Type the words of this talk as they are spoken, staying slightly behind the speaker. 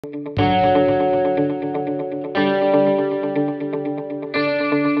Hi,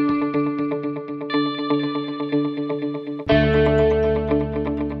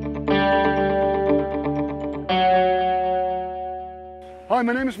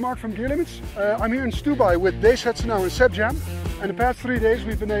 my name is Mark from Gear Limits. I'm here in Dubai with Dave Hetzenau and Seb Jam. And the past 3 days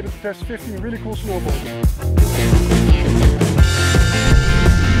we've been able to test 15 really cool snowboards.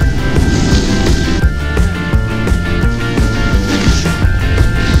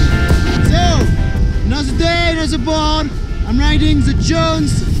 Another day, another board. I'm riding the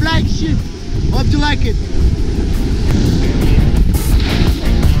Jones Flagship. Hope you like it.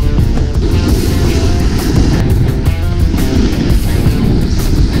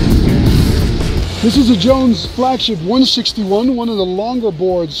 This is a Jones Flagship 161, one of the longer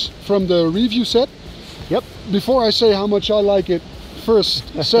boards from the review set. Yep. Before I say how much I like it, first,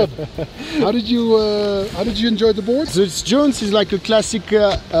 Seb, how did you enjoy the board? So it's Jones is like a classic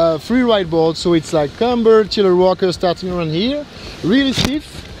free ride board, so it's like camber, tiller walker starting around here, really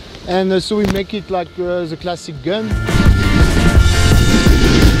stiff, and so we make it like the classic gun.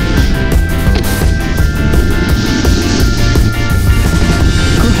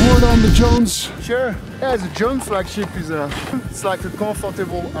 On the Jones. Sure. Yeah, the Jones Flagship is it's like a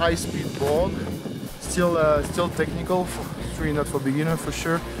comfortable high-speed board. Still technical. It's really not for beginner for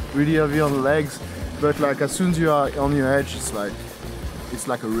sure. Really heavy on the legs, but like as soon as you are on your edge, it's like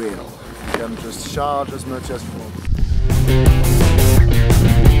a rail. You can just charge as much as you want.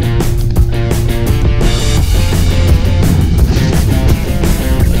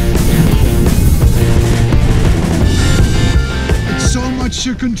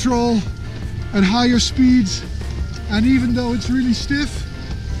 To control and higher speeds, and even though it's really stiff,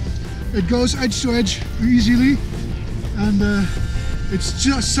 it goes edge to edge easily, and it's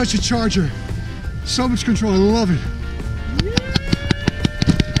just such a charger. So much control, I love it.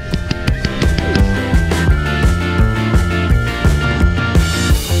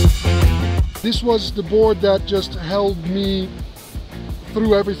 This was the board that just held me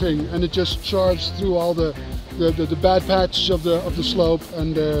through everything, and it just charged through all the bad patches of the slope,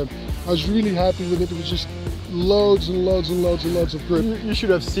 and I was really happy with it. It was just loads and loads and loads and loads of grip. You should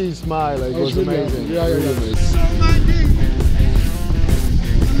have seen Smile, like, it was really amazing. Happy. Yeah, yeah,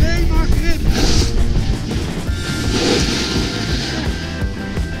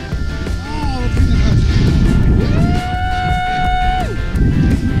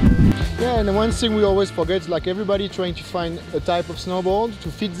 yeah. And the one thing we always forget is like everybody trying to find a type of snowboard to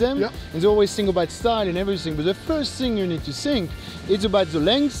fit them, yeah. And they always think about style and everything, but the first thing you need to think is about the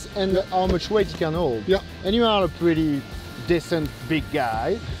length and how much weight it can hold. Yeah. And you are a pretty decent big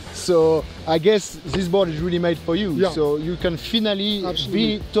guy, so I guess this board is really made for you. Yeah. So you can finally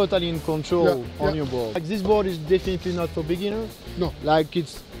be totally in control on your board. Like, this board is definitely not for beginner. No. Like,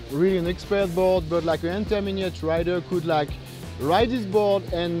 it's really an expert board, but like an intermediate rider could like ride this board,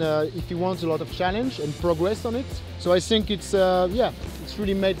 and if he wants a lot of challenge and progress on it. So I think it's it's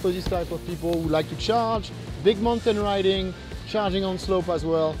really made for this type of people who like to charge, big mountain riding, charging on slope as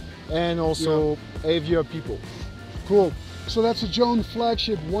well, and also heavier people. Cool. So that's a Jones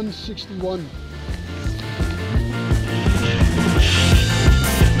Flagship 161.